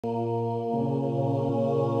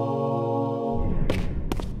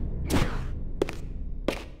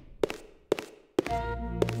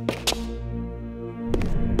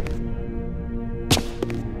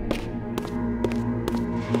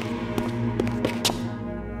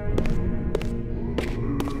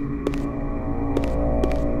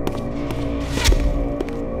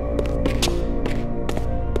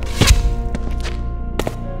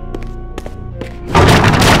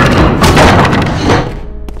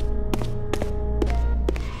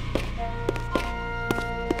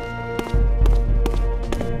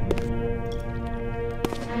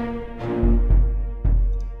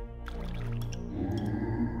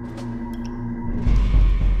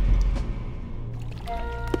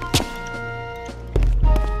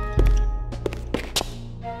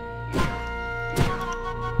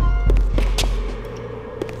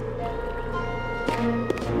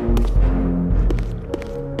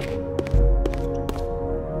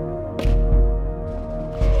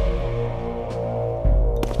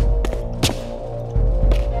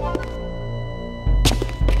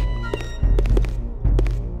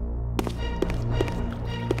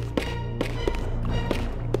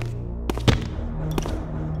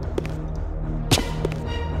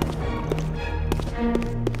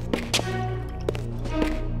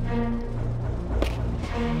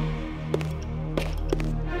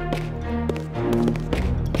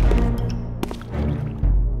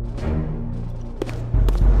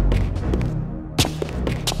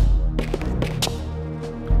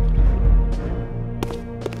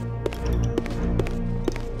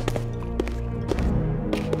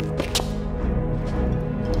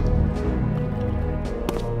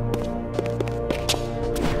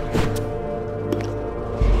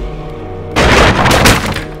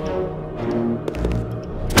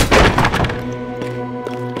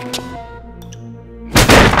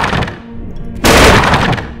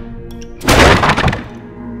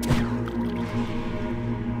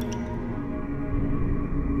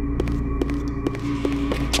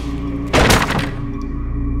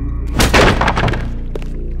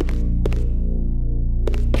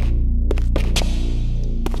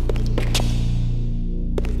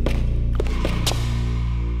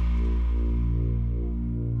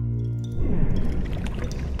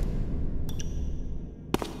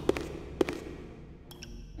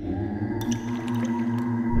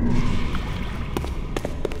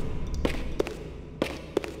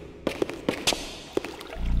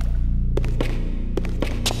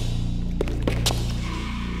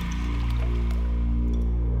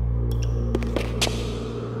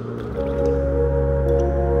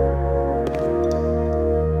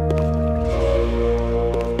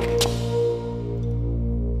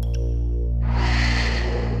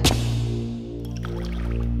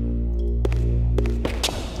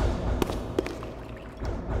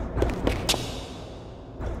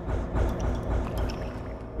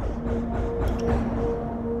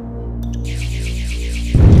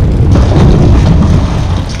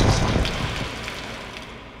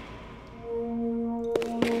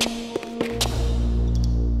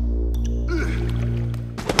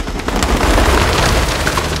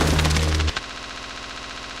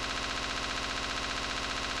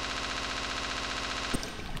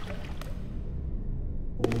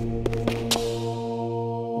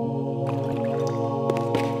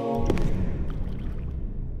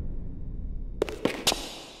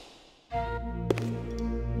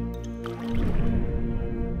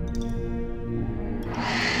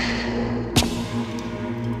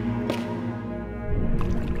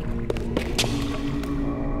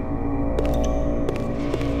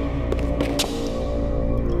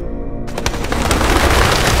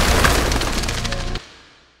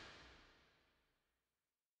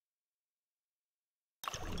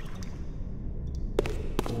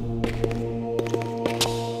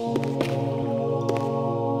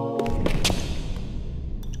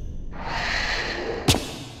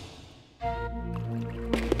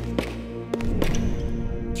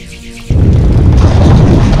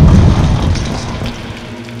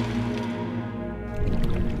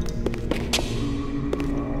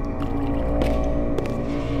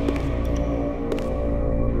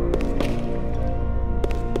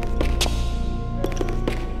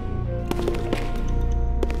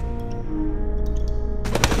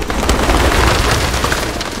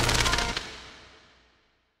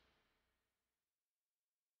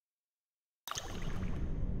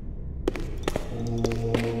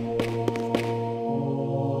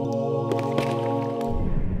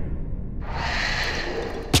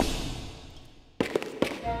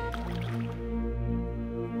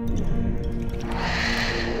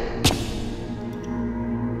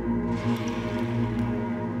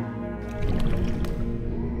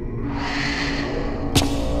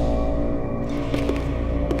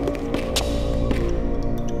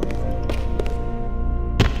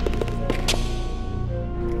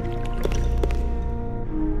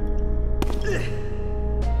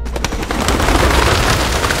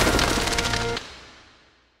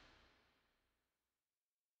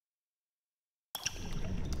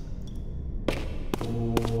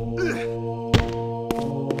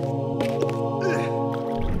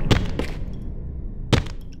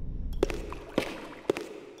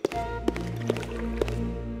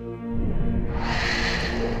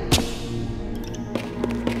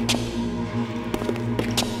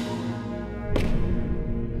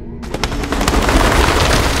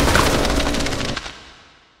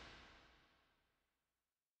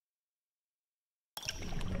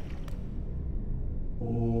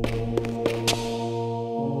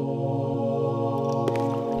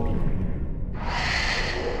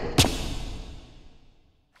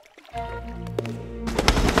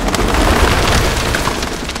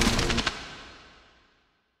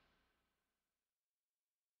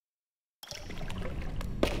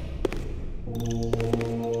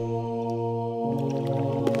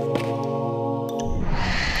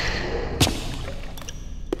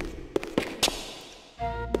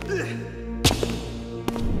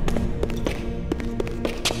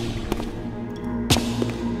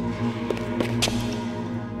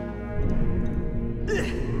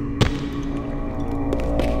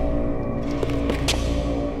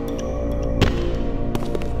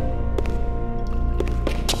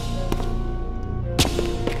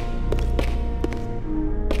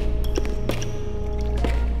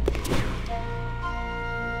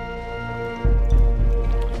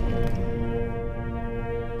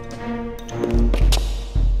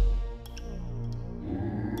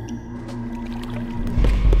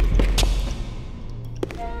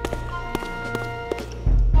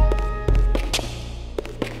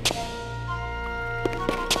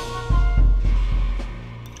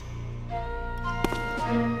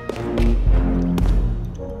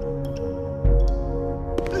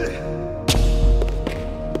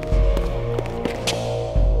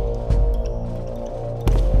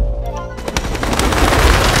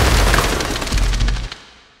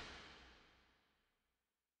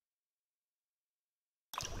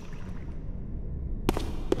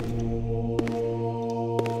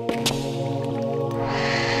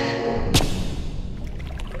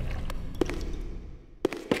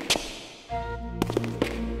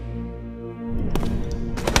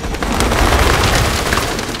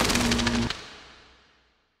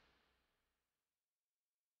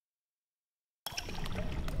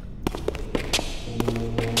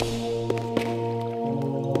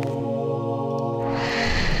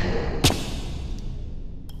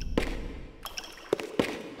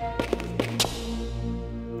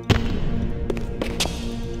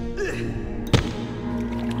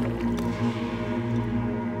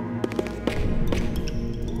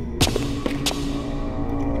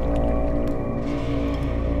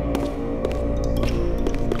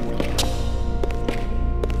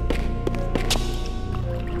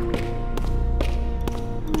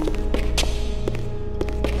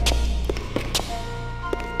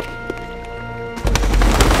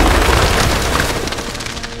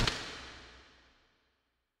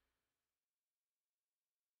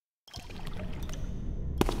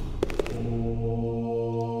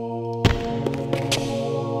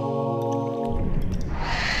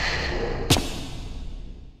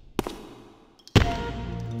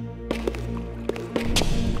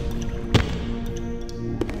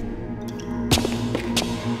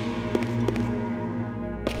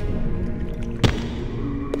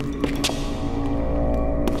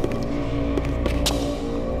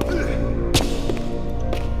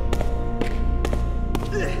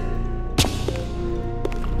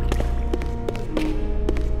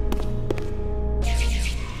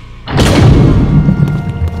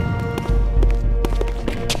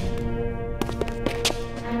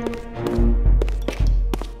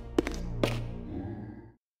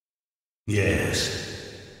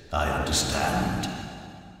Yes, I understand.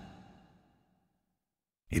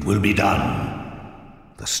 It will be done.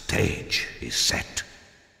 The stage is set.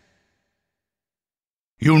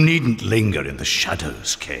 You needn't linger in the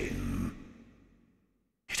shadows, Kain.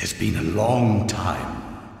 It has been a long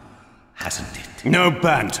time, hasn't it? No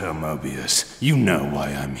banter, Mobius. You know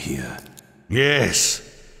why I'm here. Yes,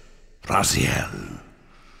 Raziel.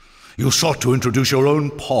 You sought to introduce your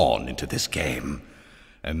own pawn into this game,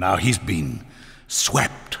 and now he's been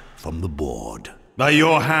swept from the board. By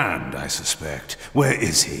your hand, I suspect. Where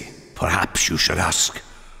is he? Perhaps you should ask,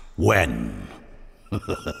 when?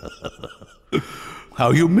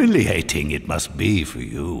 How humiliating it must be for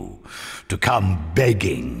you to come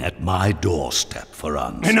begging at my doorstep for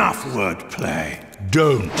answers. Enough wordplay.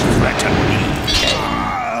 Don't threaten me,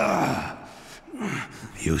 Kain.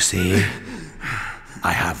 You see,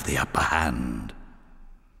 I have the upper hand.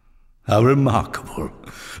 How remarkable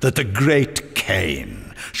that the great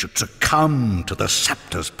Kain should succumb to the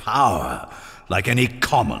scepter's power like any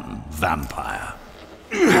common vampire.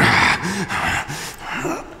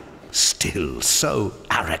 Still so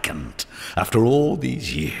arrogant after all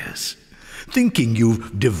these years, thinking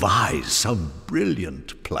you've devised some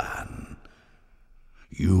brilliant plan.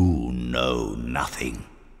 You know nothing.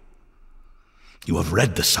 You have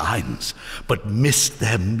read the signs, but missed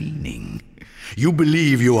their meaning. You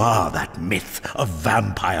believe you are that myth of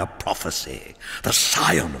vampire prophecy, the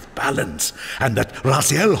scion of balance, and that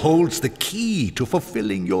Raziel holds the key to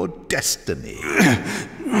fulfilling your destiny.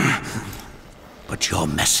 But your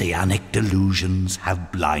messianic delusions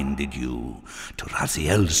have blinded you to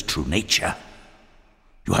Raziel's true nature.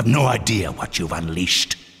 You have no idea what you've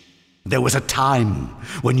unleashed. There was a time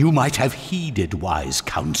when you might have heeded wise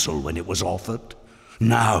counsel when it was offered.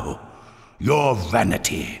 Now, your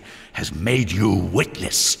vanity has made you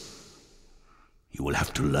witless. You will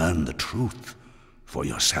have to learn the truth for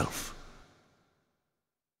yourself.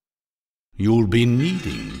 You'll be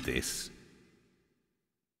needing this.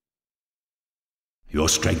 Your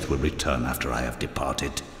strength will return after I have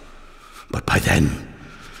departed, but by then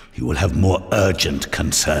you will have more urgent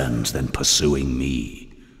concerns than pursuing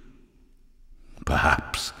me.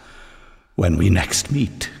 Perhaps when we next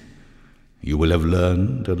meet, you will have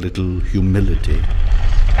learned a little humility.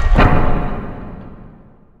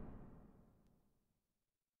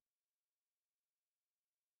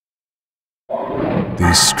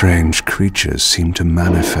 These strange creatures seem to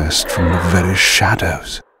manifest from the very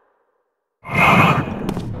shadows.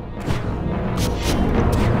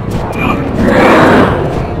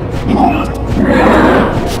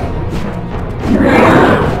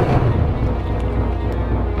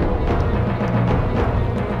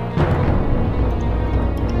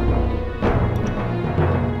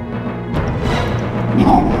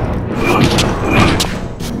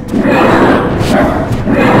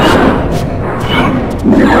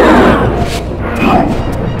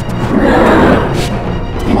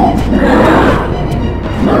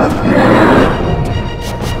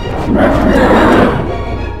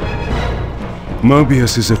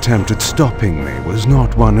 Mobius's attempt at stopping me was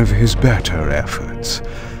not one of his better efforts.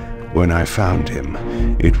 When I found him,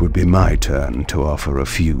 it would be my turn to offer a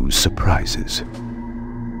few surprises.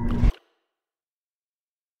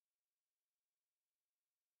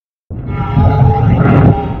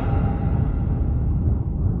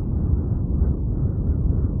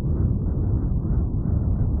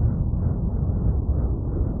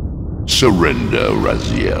 Surrender,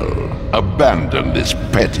 Raziel. Abandon this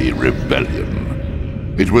petty rebellion.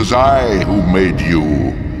 It was I who made you.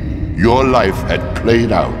 Your life had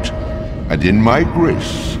played out, and in my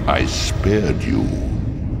grace I spared you.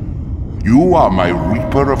 You are my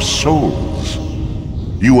reaper of souls.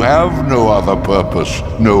 You have no other purpose,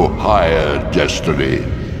 no higher destiny.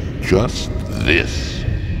 Just this.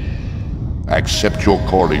 Accept your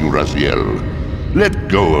calling, Raziel. Let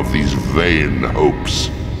go of these vain hopes.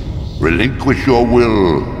 Relinquish your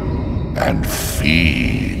will, and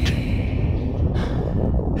feed.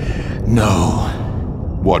 No.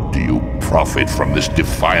 What do you profit from this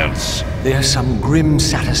defiance? There's some grim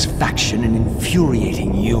satisfaction in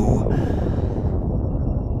infuriating you.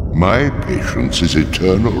 My patience is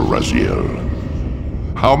eternal, Raziel.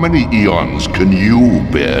 How many eons can you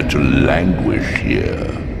bear to languish here?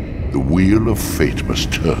 The wheel of fate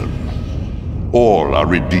must turn. All are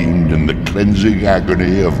redeemed in the cleansing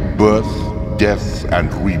agony of birth, death,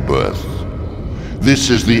 and rebirth. This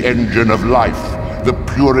is the engine of life, the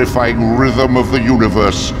purifying rhythm of the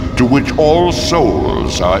universe to which all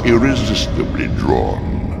souls are irresistibly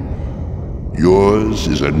drawn. Yours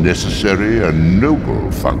is a necessary and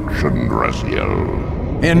noble function,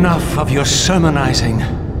 Raziel. Enough of your sermonizing.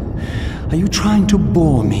 Are you trying to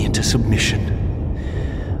bore me into submission?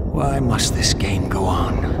 Why must this game go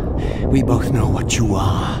on? We both know what you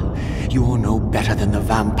are. You're no better than the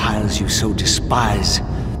vampires you so despise.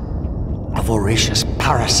 A voracious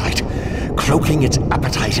parasite, cloaking its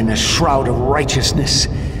appetite in a shroud of righteousness.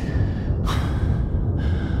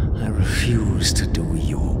 I refuse to do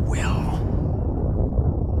your will.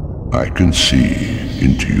 I can see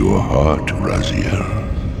into your heart, Raziel.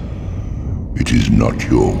 It is not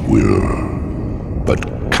your will,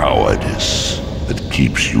 but cowardice that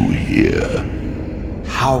keeps you here.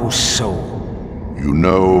 How so? You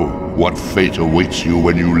know what fate awaits you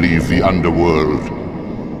when you leave the underworld.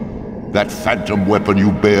 That phantom weapon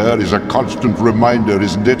you bear is a constant reminder,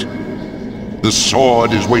 isn't it? The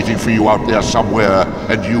sword is waiting for you out there somewhere,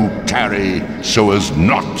 and you tarry so as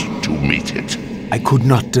not to meet it. I could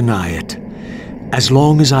not deny it. As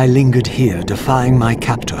long as I lingered here, defying my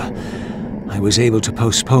captor, I was able to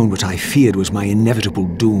postpone what I feared was my inevitable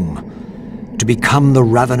doom. To become the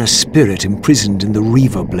ravenous spirit imprisoned in the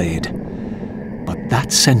Reaver Blade. But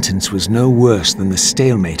that sentence was no worse than the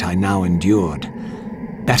stalemate I now endured.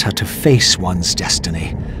 Better to face one's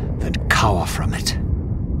destiny than cower from it.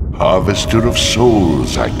 Harvester of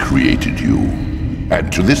souls, I created you.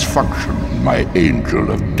 And to this function, my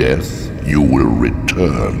angel of death, you will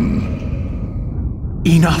return.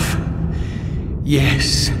 Enough.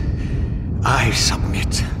 Yes, I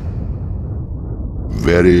submit.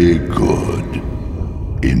 Very good.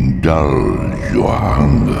 Indulge your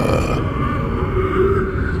hunger.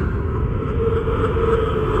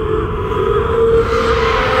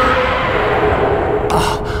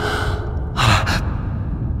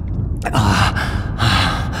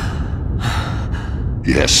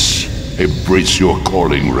 Yes, embrace your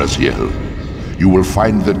calling, Raziel. You will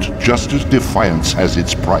find that just as defiance has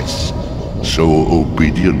its price, so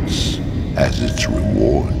obedience has its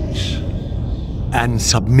rewards. And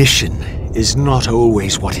submission is not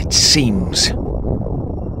always what it seems.